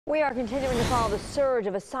We are continuing to follow the surge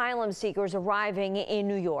of asylum seekers arriving in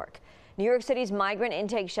New York. New York City's migrant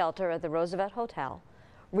intake shelter at the Roosevelt Hotel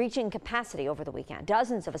reaching capacity over the weekend.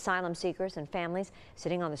 Dozens of asylum seekers and families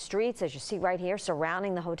sitting on the streets, as you see right here,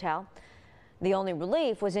 surrounding the hotel. The only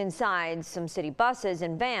relief was inside some city buses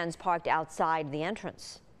and vans parked outside the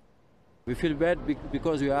entrance. We feel bad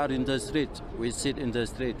because we are in the street. We sit in the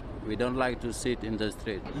street. We don't like to sit in the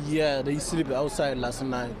street. Yeah, they sleep outside last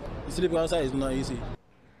night. Sleeping outside is not easy.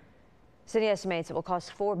 City estimates it will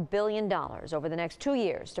cost $4 billion over the next 2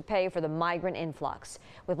 years to pay for the migrant influx,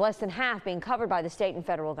 with less than half being covered by the state and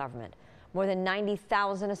federal government. More than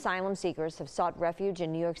 90,000 asylum seekers have sought refuge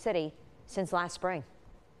in New York City since last spring.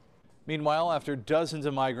 Meanwhile, after dozens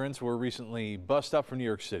of migrants were recently bussed up from New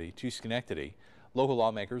York City to Schenectady, local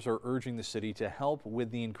lawmakers are urging the city to help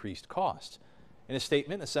with the increased costs. In a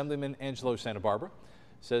statement, Assemblyman Angelo Santa Barbara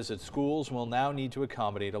says that schools will now need to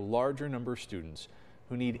accommodate a larger number of students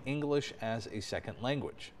who need English as a second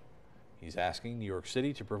language. He's asking New York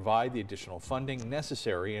City to provide the additional funding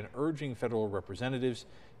necessary and urging federal representatives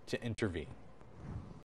to intervene.